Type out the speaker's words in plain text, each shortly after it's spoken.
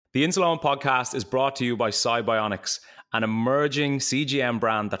The Insuleoin podcast is brought to you by Cybionics, an emerging CGM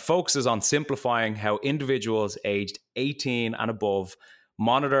brand that focuses on simplifying how individuals aged 18 and above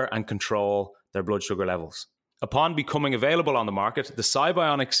monitor and control their blood sugar levels. Upon becoming available on the market, the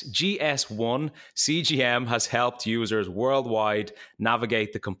Cybionics GS1 CGM has helped users worldwide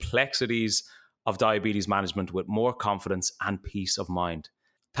navigate the complexities of diabetes management with more confidence and peace of mind.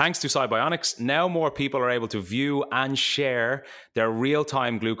 Thanks to Cybionics, now more people are able to view and share their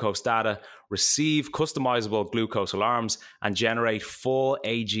real-time glucose data, receive customizable glucose alarms, and generate full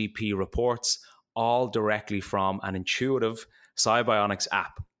AGP reports, all directly from an intuitive Cybionics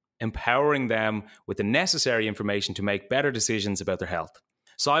app, empowering them with the necessary information to make better decisions about their health.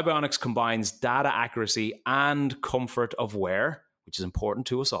 Cybionics combines data accuracy and comfort of wear, which is important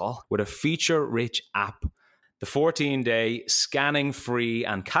to us all, with a feature-rich app. The 14-day scanning-free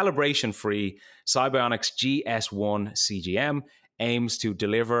and calibration-free Cybionics GS1 CGM aims to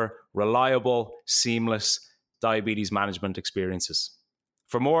deliver reliable, seamless diabetes management experiences.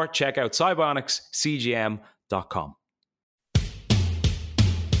 For more, check out cybionicscgm.com.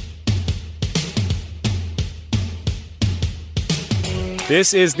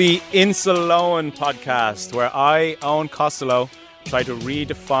 This is the Insuleoin podcast, where I, Owen Costello, try to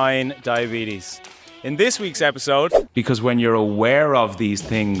redefine diabetes. In this week's episode, because when you're aware of these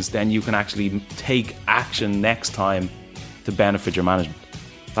things, then you can actually take action next time to benefit your management.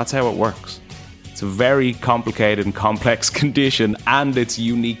 That's how it works. It's a very complicated and complex condition, and it's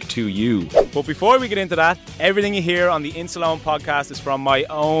unique to you. But before we get into that, everything you hear on the Insuleoin podcast is from my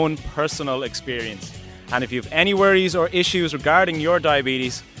own personal experience. And if you have any worries or issues regarding your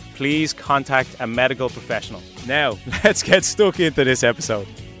diabetes, please contact a medical professional. Now, let's get stuck into this episode.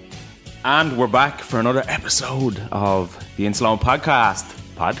 And we're back for another episode of the Insuleoin podcast.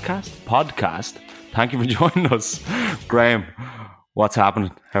 Podcast? Thank you for joining us. Graham, what's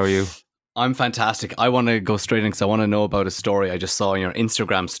happening? How are you? I'm fantastic. I want to go straight in because I want to know about a story I just saw in your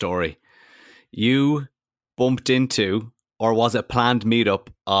Instagram story. You bumped into, or was it planned meetup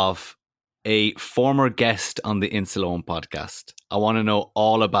of a former guest on the Insuleoin podcast? I want to know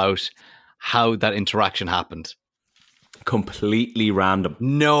all about how that interaction happened. Completely random.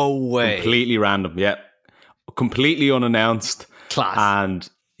 No way. Completely random, yeah. Completely unannounced. Class. And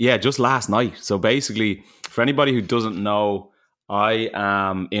yeah, just last night. So basically, for anybody who doesn't know, I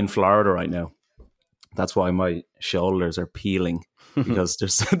am in Florida right now. That's why my shoulders are peeling, because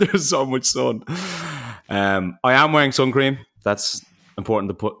there's so much sun. I am wearing sun cream. That's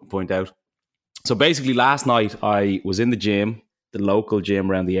important to point out. So basically, last night I was in the gym, the local gym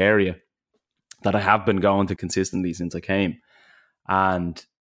around the area that I have been going to consistently since I came. And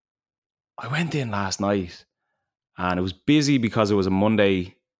I went in last night and it was busy because it was a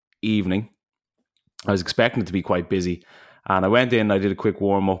Monday evening. I was expecting it to be quite busy. And I went in, I did a quick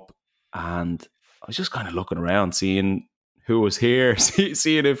warm up, and I was just kind of looking around, seeing who was here,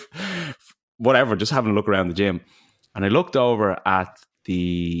 seeing if whatever, just having a look around the gym. And I looked over at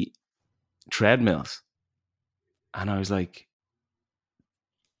the treadmills and I was like,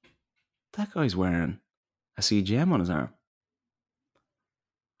 that guy's wearing a CGM on his arm.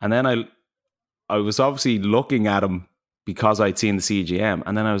 And then I was obviously looking at him because I'd seen the CGM.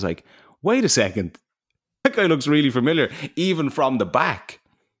 And then I was like, wait a second. That guy looks really familiar, even from the back.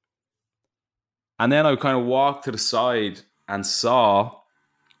 And then I kind of walked to the side and saw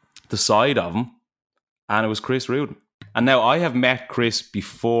the side of him. And it was Chris Rudin. And now I have met Chris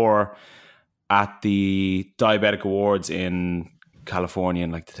before at the Diabetic Awards in California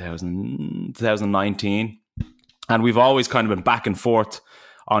in like 2019, and we've always kind of been back and forth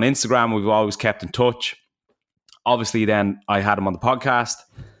on Instagram. We've always kept in touch. Obviously, then I had him on the podcast,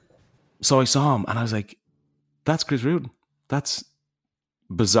 so I saw him and I was like, that's Chris Rudin. That's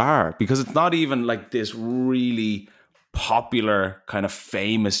bizarre, because it's not even like this really popular kind of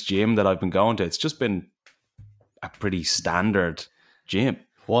famous gym that I've been going to. It's just been a pretty standard gym.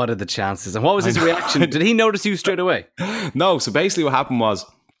 What are the chances? And what was his reaction? Did he notice you straight away? No. So basically what happened was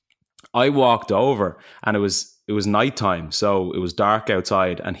I walked over and it was nighttime. So it was dark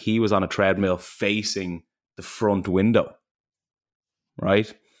outside and he was on a treadmill facing the front window.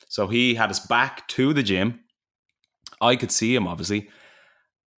 Right? So he had his back to the gym. I could see him, obviously.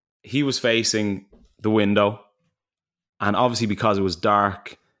 He was facing the window. And obviously because it was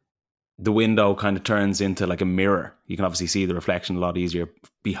dark, the window kind of turns into like a mirror. You can obviously see the reflection a lot easier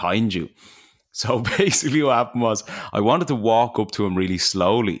behind you. So basically what happened was I wanted to walk up to him really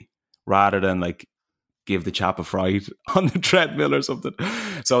slowly rather than like give the chap a fright on the treadmill or something.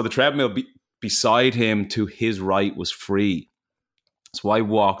 So the treadmill beside him to his right was free. So I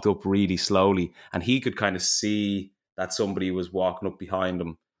walked up really slowly and he could kind of see that somebody was walking up behind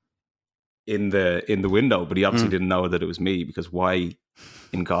him in the window, but he obviously didn't know that it was me, because why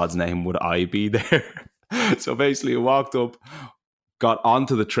in God's name would I be there? So basically I walked up, got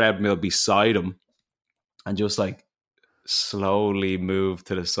onto the treadmill beside him, and just like slowly moved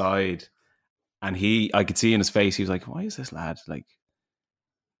to the side. And I could see in his face, he was like, why is this lad like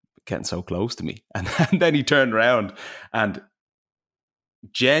getting so close to me? And then he turned around and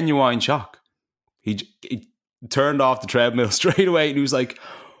genuine shock. He turned off the treadmill straight away, and he was like,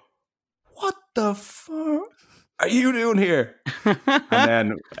 what the fuck are you doing here?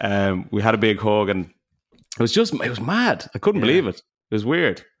 And then we had a big hug, and it was mad. I couldn't believe it. It was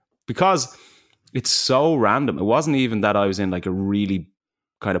weird because it's so random. It wasn't even that I was in like a really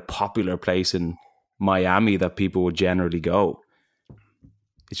kind of popular place in Miami that people would generally go.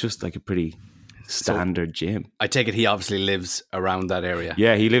 It's just like a pretty standard gym. I take it he obviously lives around that area.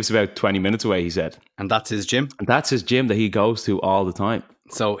 Yeah, he lives about 20 minutes away, he said. And that's his gym? And that's his gym that he goes to all the time.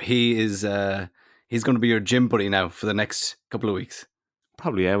 So he is he's going to be your gym buddy now for the next couple of weeks.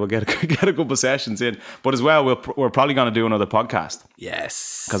 Probably, yeah. We'll get a couple of sessions in. But as well, we're probably going to do another podcast.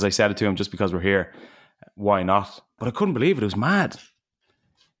 Yes. Because I said it to him, just because we're here, why not? But I couldn't believe it. It was mad.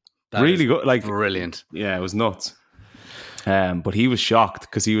 That really good. Like, brilliant. Yeah, it was nuts. But he was shocked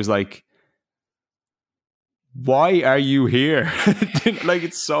because he was like, why are you here? Like,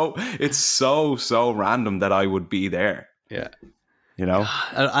 it's so random that I would be there. Yeah. You know?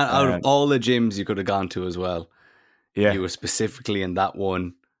 Out of all the gyms you could have gone to as well, yeah, you were specifically in that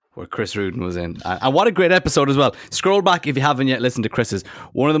one where Chris Rudin was in. And what a great episode as well. Scroll back if you haven't yet listened to Chris's.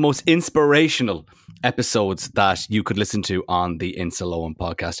 One of the most inspirational episodes that you could listen to on the Insuloan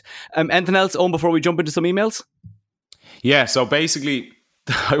podcast. Anything else, Owen, before we jump into some emails? Yeah, so basically,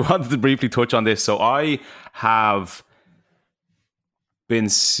 I wanted to briefly touch on this. So I have been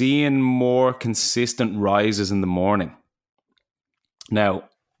seeing more consistent rises in the morning. Now,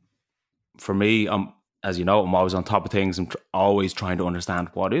 for me, as you know, I'm always on top of things. I'm always trying to understand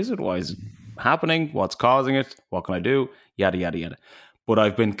what is it, why is it happening, what's causing it, what can I do, yada, yada, yada. But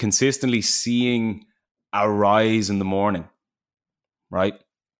I've been consistently seeing a rise in the morning, right?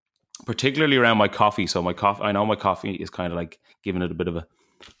 Particularly around my coffee. So my coffee, I know my coffee is kind of like giving it a bit of a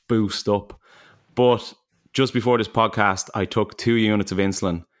boost up. But just before this podcast, I took 2 units of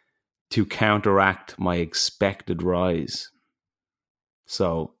insulin to counteract my expected rise.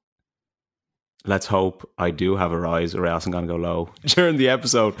 So let's hope I do have a rise, or else I'm going to go low during the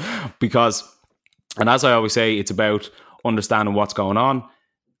episode. Because, and as I always say, it's about understanding what's going on.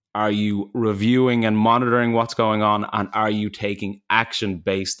 Are you reviewing and monitoring what's going on? And are you taking action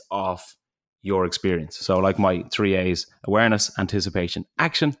based off your experience? So like my 3 A's: awareness, anticipation,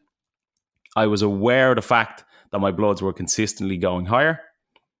 action. I was aware of the fact that my bloods were consistently going higher.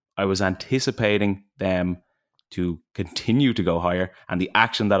 I was anticipating them to continue to go higher. And the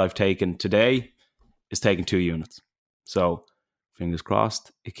action that I've taken today is taking 2 units. So fingers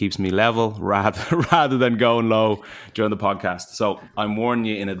crossed, it keeps me level rather than going low during the podcast. So I'm warning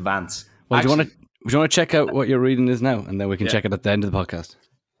you in advance. Well, actually, do you want to check out what your reading is now, and then we can check it at the end of the podcast?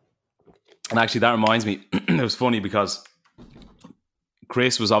 And actually, that reminds me, it was funny because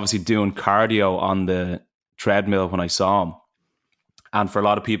Chris was obviously doing cardio on the treadmill when I saw him. And for a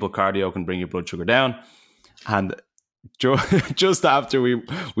lot of people, cardio can bring your blood sugar down. And just after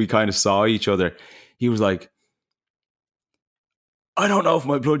we kind of saw each other, he was like, I don't know if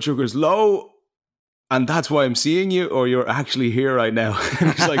my blood sugar is low and that's why I'm seeing you, or you're actually here right now.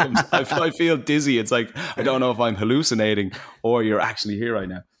 He's like, I feel dizzy. It's like, I don't know if I'm hallucinating or you're actually here right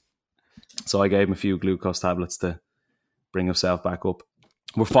now. So I gave him a few glucose tablets to bring himself back up.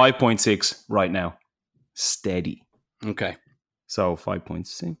 We're 5.6 right now. Steady. Okay. So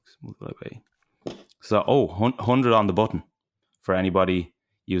 5.6 multiplied by... So, 100 on the button for anybody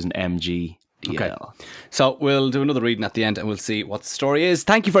using MG. Okay. So we'll do another reading at the end and we'll see what the story is.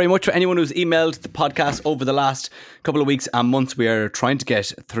 Thank you very much for anyone who's emailed the podcast over the last couple of weeks and months. We are trying to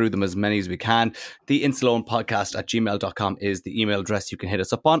get through them as many as we can. The insuloanpodcast@gmail.com is the email address you can hit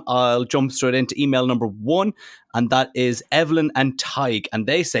us up on. I'll jump straight into email number 1, and that is Evelyn and Tig, and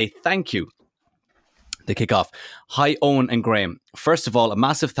they say thank you. They kick off. Hi, Owen and Graham. First of all, a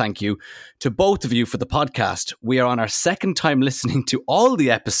massive thank you to both of you for the podcast. We are on our 2nd time listening to all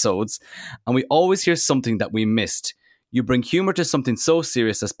the episodes, and we always hear something that we missed. You bring humour to something so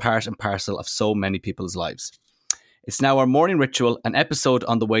serious as part and parcel of so many people's lives. It's now our morning ritual, an episode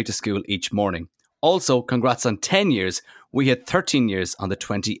on the way to school each morning. Also, congrats on 10 years. We hit 13 years on the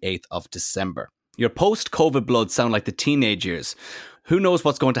 28th of December. Your post-COVID blood sound like the teenage years. Who knows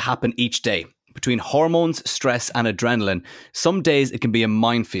what's going to happen each day? Between hormones, stress and adrenaline, some days it can be a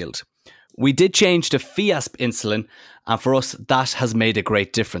minefield. We did change to Fiasp insulin, and for us, that has made a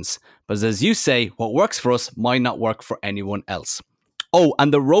great difference. But as you say, what works for us might not work for anyone else. Oh,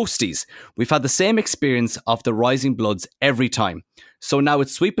 and the roasties. We've had the same experience of the rising bloods every time. So now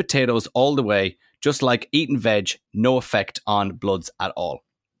it's sweet potatoes all the way, just like eating veg, no effect on bloods at all.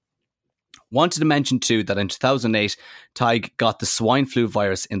 Wanted to mention too that in 2008, Tig got the swine flu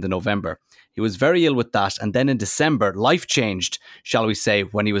virus in the November. He was very ill with that, and then in December, life changed, shall we say,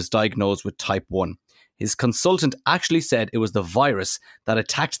 when he was diagnosed with type 1. His consultant actually said it was the virus that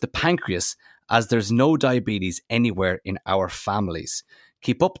attacked the pancreas, as there's no diabetes anywhere in our families.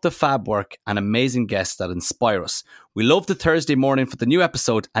 Keep up the fab work and amazing guests that inspire us. We love the Thursday morning for the new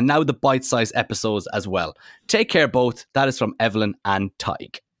episode and now the bite-sized episodes as well. Take care both. That is from Evelyn and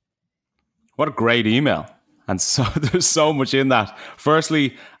Tig. What a great email. And so there's so much in that.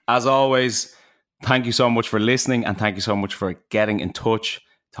 Firstly, as always, thank you so much for listening and thank you so much for getting in touch,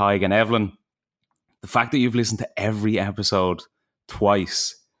 Tig and Evelyn. The fact that you've listened to every episode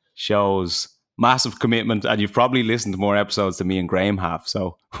twice shows massive commitment, and you've probably listened to more episodes than me and Graham have.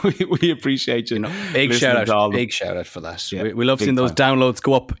 So we appreciate you. Big shout out for that. Yeah, we love seeing those downloads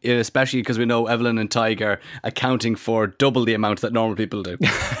go up, especially because we know Evelyn and Tig are accounting for double the amount that normal people do.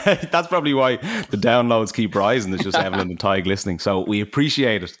 That's probably why the downloads keep rising. It's just Evelyn and Tig listening. So we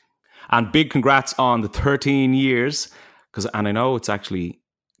appreciate it. And big congrats on the 13 years. And I know it's actually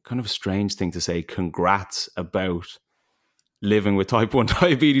kind of a strange thing to say congrats about living with type 1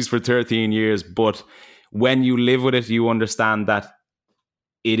 diabetes for 13 years. But when you live with it, you understand that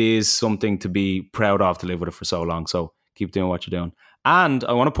it is something to be proud of to live with it for so long. So keep doing what you're doing. And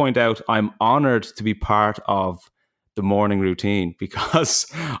I want to point out, I'm honored to be part of the morning routine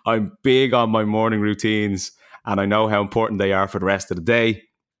because I'm big on my morning routines and I know how important they are for the rest of the day.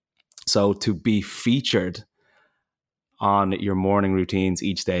 So to be featured on your morning routines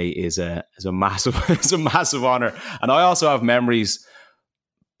each day is a massive it's a massive honor. And I also have memories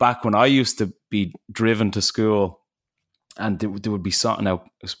back when I used to be driven to school, and there would be something. Now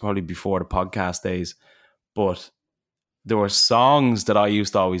it was probably before the podcast days, but there were songs that I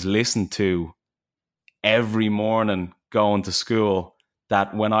used to always listen to every morning going to school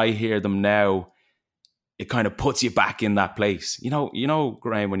that when I hear them now, it kind of puts you back in that place. You know,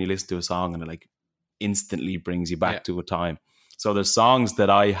 Graham, when you listen to a song and it like instantly brings you back to a time. So there's songs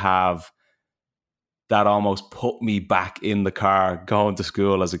that I have that almost put me back in the car going to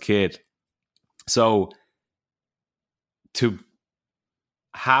school as a kid. So to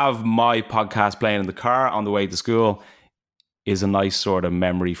have my podcast playing in the car on the way to school is a nice sort of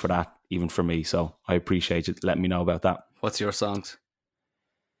memory for that, even for me. So I appreciate you letting me know about that. What's your songs?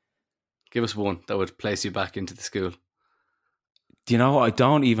 Give us one that would place you back into the school. Do you know, I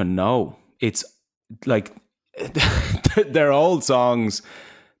don't even know. It's like they're old songs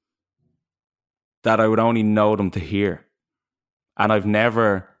that I would only know them to hear. And I've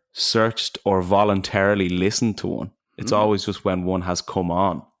never searched or voluntarily listened to one. It's always just when one has come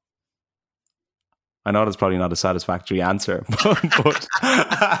on. I know that's probably not a satisfactory answer, but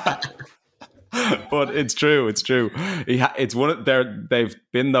but it's true. It's true. It's one of they've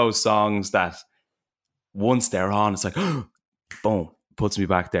been those songs that once they're on, it's like, boom, puts me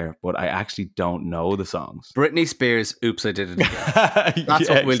back there. But I actually don't know the songs. Britney Spears, Oops, I Did It Again. That's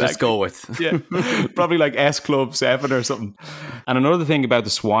what we'll just go with. Yeah, probably like S Club 7 or something. And another thing about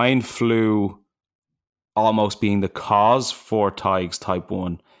the swine flu almost being the cause for Tig's type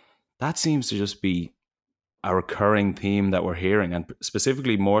 1, that seems to just be a recurring theme that we're hearing, and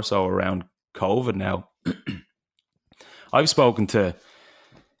specifically more so around COVID now. I've spoken to,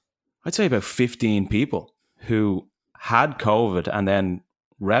 I'd say, about 15 people who had COVID and then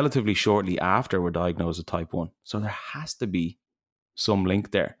relatively shortly after were diagnosed with type 1. So there has to be some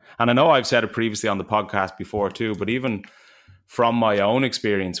link there. And I know I've said it previously on the podcast before too, but even from my own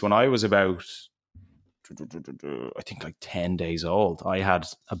experience, when I was about, I think like 10 days old, I had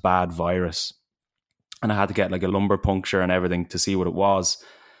a bad virus and I had to get like a lumbar puncture and everything to see what it was.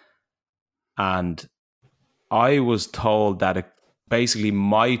 And I was told that basically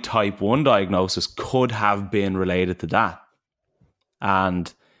my type 1 diagnosis could have been related to that.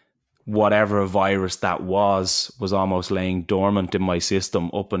 And whatever virus that was almost laying dormant in my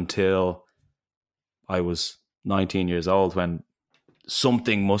system up until I was 19 years old, when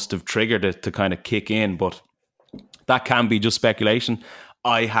something must have triggered it to kind of kick in. But that can be just speculation.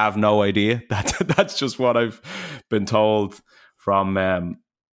 I have no idea. That's just what I've been told from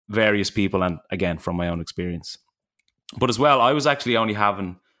various people, and again, from my own experience. But as well, I was actually only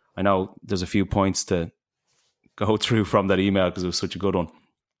having, I know there's a few points to go through from that email because it was such a good one.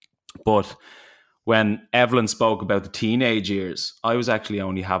 But when Evelyn spoke about the teenage years, I was actually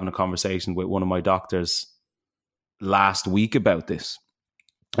only having a conversation with one of my doctors last week about this,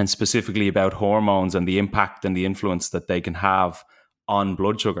 and specifically about hormones and the impact and the influence that they can have on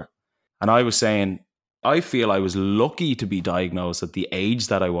blood sugar. And I was saying, I feel I was lucky to be diagnosed at the age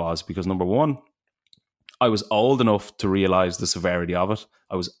that I was, because number one, I was old enough to realize the severity of it.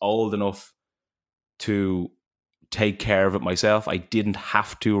 I was old enough to take care of it myself. I didn't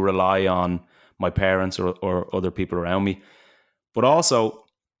have to rely on my parents or other people around me. But also,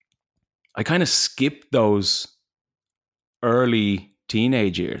 I kind of skipped those early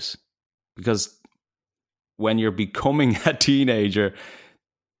teenage years, because when you're becoming a teenager,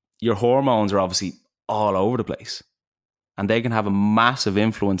 your hormones are obviously all over the place, and they can have a massive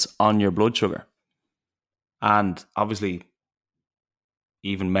influence on your blood sugar. And obviously,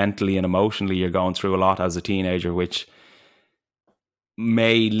 even mentally and emotionally, you're going through a lot as a teenager, which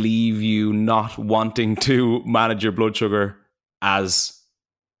may leave you not wanting to manage your blood sugar as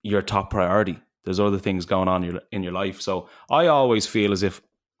your top priority. There's other things going on in your life. So I always feel as if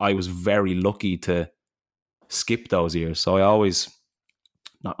I was very lucky to skip those years. So I always,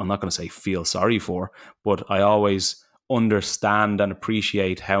 I'm not going to say feel sorry for, but I always understand and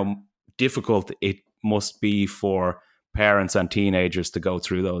appreciate how difficult it must be for parents and teenagers to go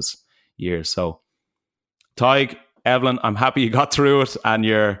through those years. So Tig, Evelyn, I'm happy you got through it, and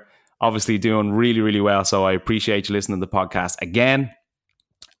you're obviously doing really, really well. So I appreciate you listening to the podcast again,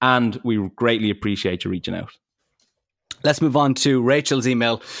 and we greatly appreciate you reaching out. Let's move on to Rachel's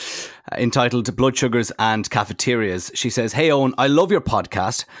email entitled Blood Sugars and Cafeterias. She says, "Hey Owen, I love your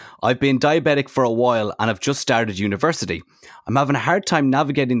podcast. I've been diabetic for a while and I've just started university. I'm having a hard time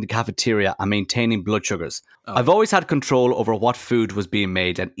navigating the cafeteria and maintaining blood sugars. I've always had control over what food was being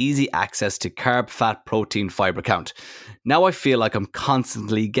made and easy access to carb, fat, protein, fibre count. Now I feel like I'm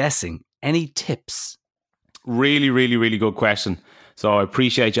constantly guessing. Any tips?" Really, really, really good question. So I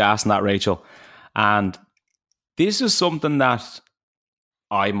appreciate you asking that, Rachel. And this is something that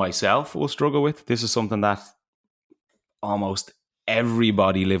I myself will struggle with. This is something that almost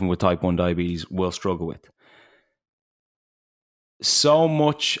everybody living with type 1 diabetes will struggle with. So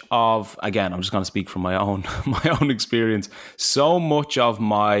much of, again, I'm just going to speak from my own experience. So much of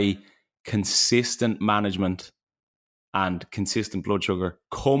my consistent management and consistent blood sugar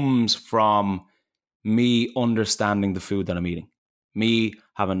comes from me understanding the food that I'm eating. Me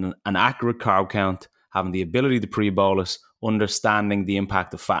having an accurate carb count, having the ability to pre-bolus, understanding the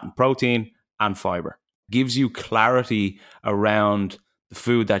impact of fat and protein and fiber. Gives you clarity around the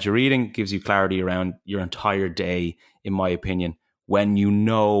food that you're eating, gives you clarity around your entire day, in my opinion, when you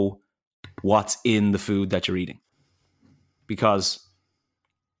know what's in the food that you're eating. Because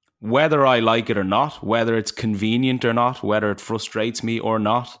whether I like it or not, whether it's convenient or not, whether it frustrates me or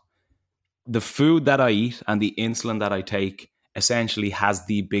not, the food that I eat and the insulin that I take essentially has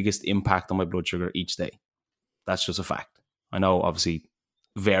the biggest impact on my blood sugar each day. That's just a fact. I know obviously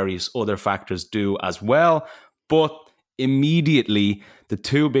various other factors do as well, but immediately the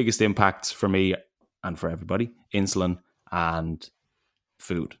two biggest impacts for me and for everybody, insulin and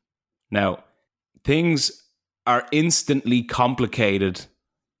food. Now, things are instantly complicated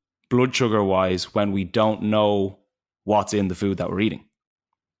blood sugar wise when we don't know what's in the food that we're eating.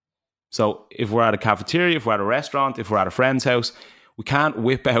 So if we're at a cafeteria, if we're at a restaurant, if we're at a friend's house, we can't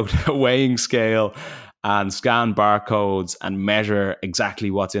whip out a weighing scale and scan barcodes and measure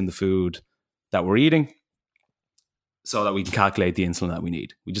exactly what's in the food that we're eating so that we can calculate the insulin that we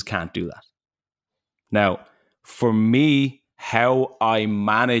need. We just can't do that. Now, for me, how I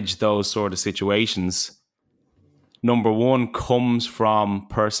manage those sort of situations, number one, comes from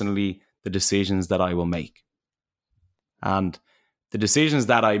personally the decisions that I will make. And the decisions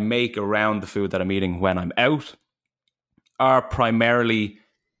that I make around the food that I'm eating when I'm out are primarily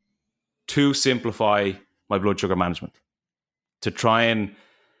to simplify my blood sugar management, to try and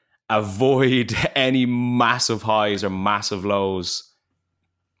avoid any massive highs or massive lows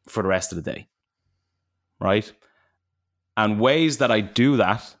for the rest of the day, right? And ways that I do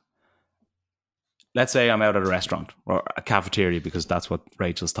that, let's say I'm out at a restaurant or a cafeteria, because that's what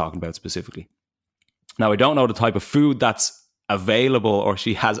Rachel's talking about specifically. Now, I don't know the type of food that's available or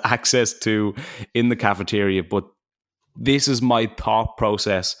she has access to in the cafeteria, but this is my thought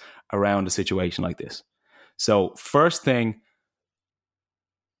process around a situation like this. So first thing,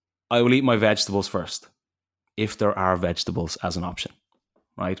 I will eat my vegetables first, if there are vegetables as an option,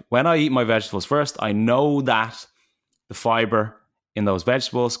 right? When I eat my vegetables first, I know that the fiber in those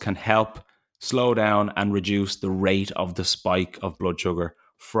vegetables can help slow down and reduce the rate of the spike of blood sugar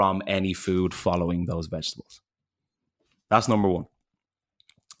from any food following those vegetables. That's number one.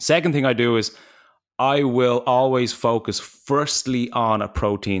 Second thing I do is I will always focus firstly on a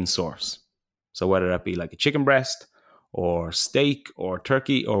protein source. So whether that be like a chicken breast or steak or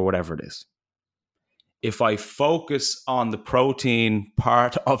turkey or whatever it is. If I focus on the protein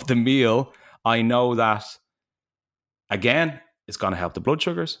part of the meal, I know that, again, it's going to help the blood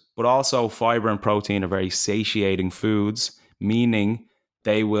sugars, but also fiber and protein are very satiating foods, meaning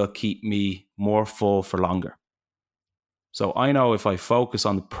they will keep me more full for longer. So I know if I focus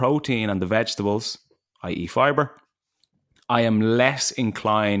on the protein and the vegetables, i.e. fiber, I am less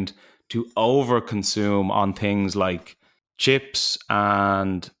inclined to overconsume on things like chips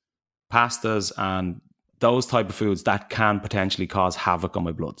and pastas and those type of foods that can potentially cause havoc on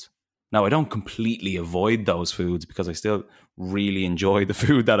my bloods. Now, I don't completely avoid those foods because I still really enjoy the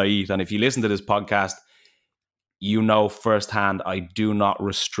food that I eat. And if you listen to this podcast, you know firsthand I do not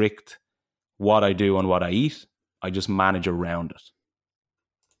restrict what I do and what I eat. I just manage around it.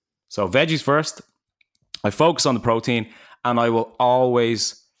 So veggies first. I focus on the protein and I will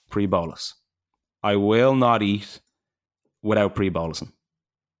always pre-bolus. I will not eat without pre-bolusing.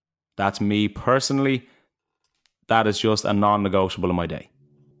 That's me personally. That is just a non-negotiable in my day.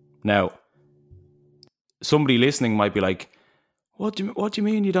 Now, somebody listening might be like, what do you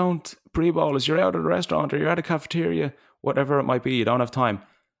mean you don't pre-bolus? You're out at a restaurant or you're at a cafeteria, whatever it might be. You don't have time.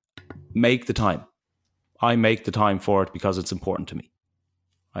 Make the time. I make the time for it because it's important to me.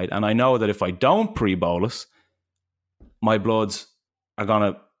 Right? And I know that if I don't pre-bolus, my bloods are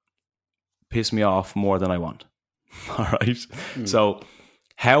going to piss me off more than I want. All right. So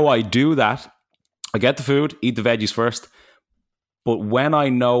how I do that, I get the food, eat the veggies first. But when I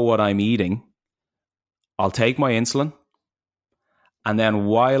know what I'm eating, I'll take my insulin. And then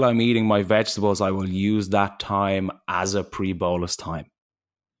while I'm eating my vegetables, I will use that time as a pre-bolus time.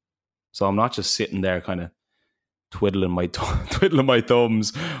 So I'm not just sitting there kind of twiddling my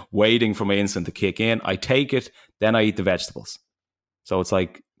thumbs, waiting for my insulin to kick in. I take it, then I eat the vegetables. So it's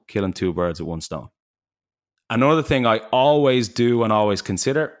like killing two birds with one stone. Another thing I always do and always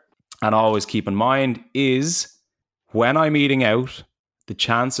consider and always keep in mind is when I'm eating out, the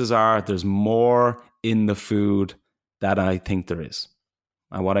chances are there's more in the food than I think there is.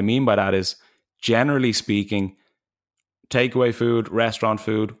 And what I mean by that is, generally speaking, takeaway food, restaurant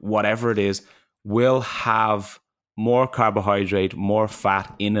food, whatever it is, will have more carbohydrate, more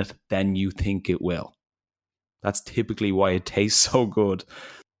fat in it than you think it will. That's typically why it tastes so good.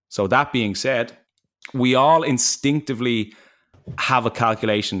 So that being said, we all instinctively have a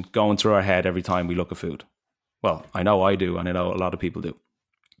calculation going through our head every time we look at food. Well, I know I do, and I know a lot of people do.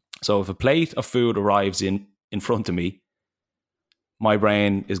 So if a plate of food arrives in front of me, my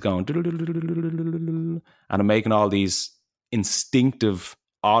brain is going, and I'm making all these instinctive,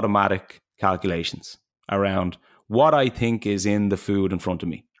 automatic calculations around what I think is in the food in front of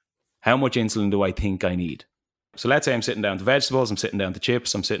me. How much insulin do I think I need? So let's say I'm sitting down to vegetables, I'm sitting down to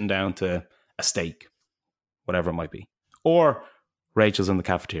chips, I'm sitting down to a steak, whatever it might be. Or Rachel's in the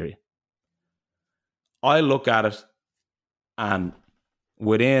cafeteria. I look at it and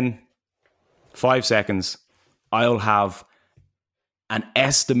within 5 seconds, I'll have an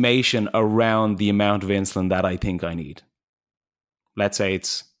estimation around the amount of insulin that I think I need. Let's say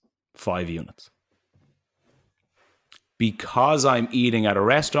it's 5 units. Because I'm eating at a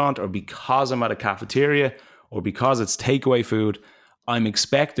restaurant or because I'm at a cafeteria or because it's takeaway food, I'm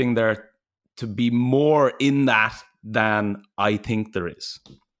expecting there to be more in that than I think there is.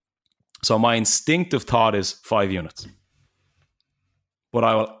 So my instinctive thought is 5 units. But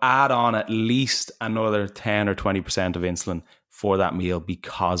I will add on at least another 10 or 20% of insulin for that meal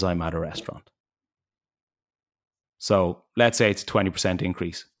because I'm at a restaurant. So let's say it's a 20%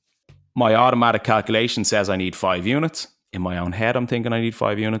 increase. My automatic calculation says I need 5 units. In my own head, I'm thinking I need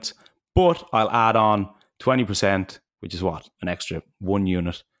 5 units. But I'll add on 20%, which is what? An extra 1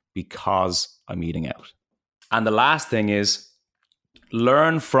 unit because I'm eating out. And the last thing is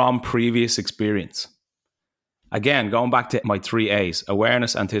learn from previous experience. Again, going back to my 3 A's,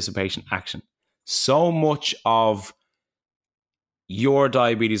 awareness, anticipation, action. So much of your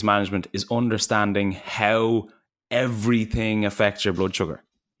diabetes management is understanding how everything affects your blood sugar.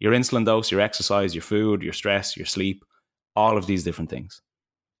 Your insulin dose, your exercise, your food, your stress, your sleep, all of these different things.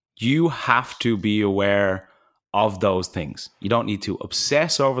 You have to be aware of those things. You don't need to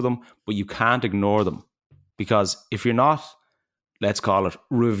obsess over them, but you can't ignore them. Because if you're not, let's call it,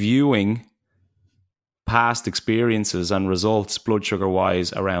 reviewing past experiences and results blood sugar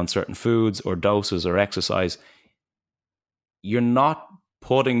wise around certain foods or doses or exercise, you're not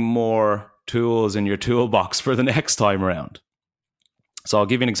putting more tools in your toolbox for the next time around. So I'll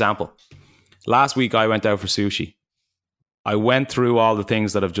give you an example. Last week I went out for sushi. I went through all the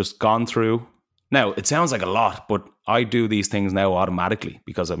things that I've just gone through Now, it sounds like a lot, but I do these things now automatically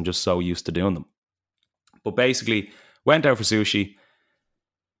because I'm just so used to doing them. But basically, went out for sushi,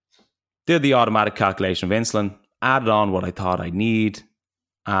 did the automatic calculation of insulin, added on what I thought I'd need,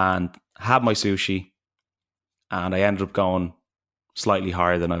 and had my sushi. And I ended up going slightly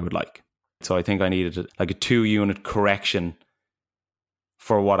higher than I would like. So I think I needed like a 2-unit correction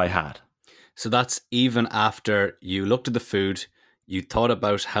for what I had. So that's even after you looked at the food, you thought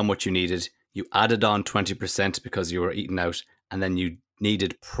about how much you needed, you added on 20% because you were eating out, and then you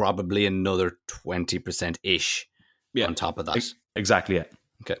needed probably another 20%-ish on top of that. Exactly it.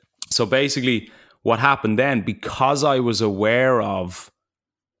 Okay. So basically what happened then, because I was aware of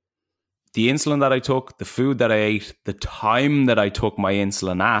the insulin that I took, the food that I ate, the time that I took my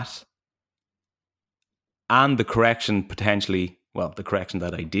insulin at, and the correction the correction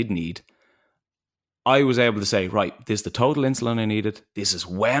that I did need, I was able to say, right, this is the total insulin I needed. This is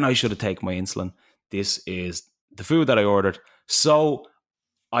when I should have taken my insulin. This is the food that I ordered. So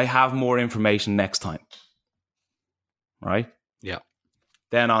I have more information next time. Right? Yeah.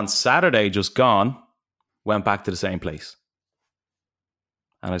 Then on Saturday, just gone, went back to the same place.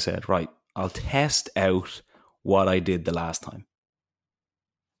 And I said, right, I'll test out what I did the last time.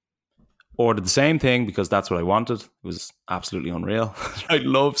 Ordered the same thing because that's what I wanted. It was absolutely unreal. I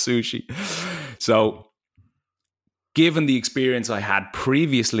love sushi. So, given the experience I had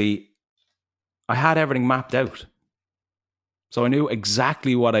previously, I had everything mapped out. So I knew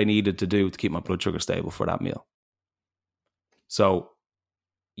exactly what I needed to do to keep my blood sugar stable for that meal. So,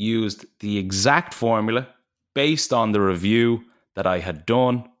 used the exact formula based on the review that I had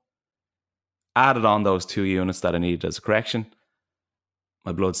done, added on those 2 units that I needed as a correction.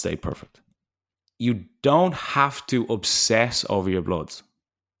 My blood stayed perfect. You don't have to obsess over your bloods.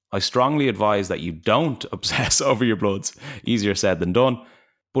 I strongly advise that you don't obsess over your bloods. Easier said than done.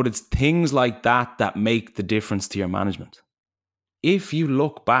 But it's things like that that make the difference to your management. If you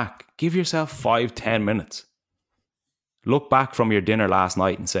look back, give yourself 5-10 minutes. Look back from your dinner last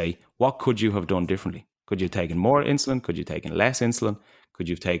night and say, what could you have done differently? Could you have taken more insulin? Could you have taken less insulin? Could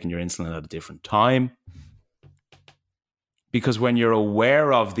you have taken your insulin at a different time? Because when you're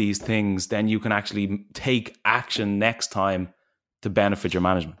aware of these things, then you can actually take action next time to benefit your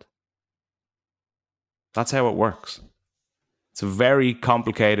management. That's how it works. It's a very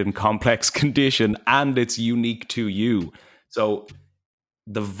complicated and complex condition, and it's unique to you. So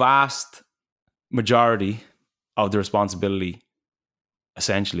the vast majority of the responsibility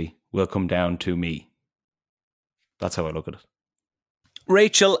essentially will come down to me. That's how I look at it.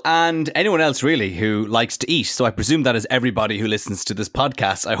 Rachel and anyone else really who likes to eat. So I presume that is everybody who listens to this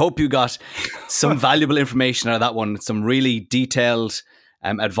podcast. I hope you got some valuable information out of that one. Some really detailed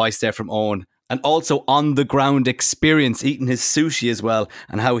advice there from Owen. And also on the ground experience eating his sushi as well,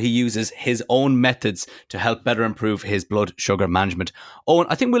 and how he uses his own methods to help better improve his blood sugar management. Owen,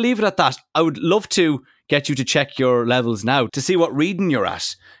 I think we'll leave it at that. I would love to get you to check your levels now to see what reading you're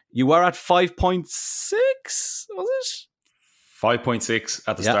at. You are at 5.6, was it? 5.6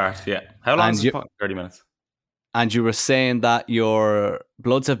 at the start, yeah. How long is it? 30 minutes. And you were saying that your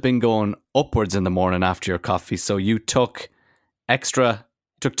bloods have been going upwards in the morning after your coffee. So you took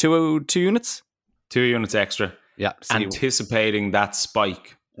two units? 2 units extra. Yeah. Anticipating that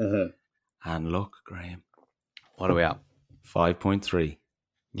spike. Mm-hmm. And look, Graham. What are we at? 5.3.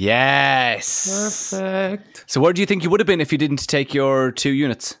 Yes. Perfect. So where do you think you would have been if you didn't take your 2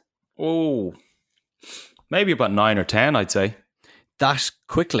 units? Oh, maybe about 9 or 10, I'd say. That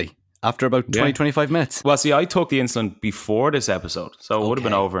quickly, after about 25 minutes? Well, see, I took the insulin before this episode, so it would have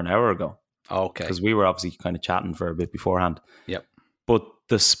been over an hour ago. Okay. Because we were obviously kind of chatting for a bit beforehand. Yep. But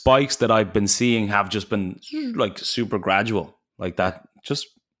the spikes that I've been seeing have just been like super gradual, like that, just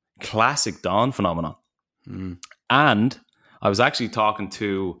classic dawn phenomenon. Mm. And I was actually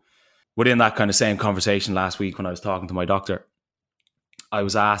within that kind of same conversation last week when I was talking to my doctor, I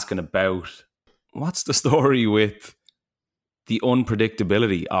was asking about what's the story with the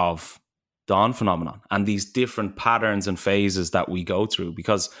unpredictability of dawn phenomenon and these different patterns and phases that we go through.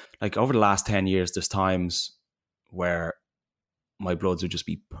 Because like over the last 10 years, there's times where my bloods would just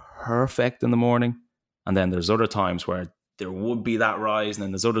be perfect in the morning. And then there's other times where there would be that rise. And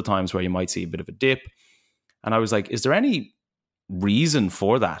then there's other times where you might see a bit of a dip. And I was like, is there any reason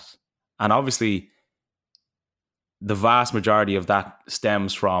for that? And obviously, the vast majority of that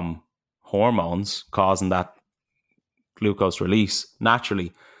stems from hormones causing that glucose release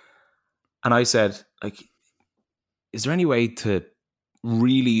naturally. And I said, like, is there any way to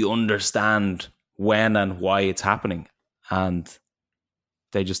really understand when and why it's happening? And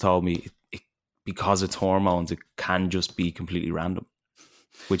they just told me because it's hormones, it can just be completely random.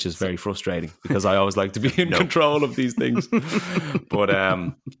 which is very frustrating because I always like to be in control of these things. But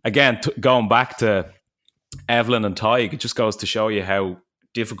again, going back to Evelyn and Tig, it just goes to show you how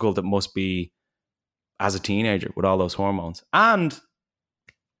difficult it must be as a teenager with all those hormones. And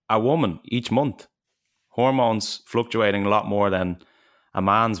a woman each month, hormones fluctuating a lot more than a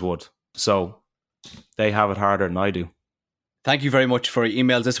man's would. So they have it harder than I do. Thank you very much for your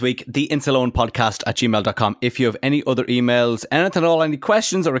emails this week. theinsalonepodcast@gmail.com. If you have any other emails, anything at all, any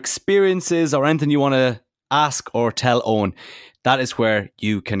questions or experiences or anything you want to ask or tell Owen, that is where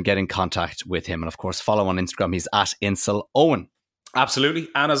you can get in contact with him. And of course, follow on Instagram. He's @InsalOwen. Absolutely.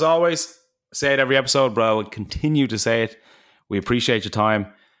 And as always, I say it every episode, but I will continue to say it. We appreciate your time.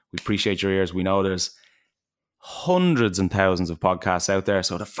 We appreciate your ears. We know there's hundreds and thousands of podcasts out there.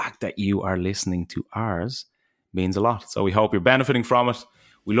 So the fact that you are listening to ours means a lot. So we hope you're benefiting from it.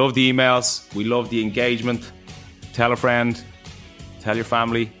 We love the emails. We love the engagement. Tell a friend. Tell your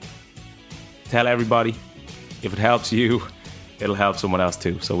family. Tell everybody. If it helps you, it'll help someone else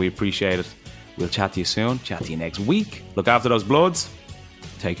too. So we appreciate it. We'll chat to you soon. Chat to you next week. Look after those bloods.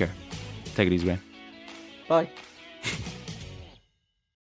 Take care. Take it easy, Ryan. Bye.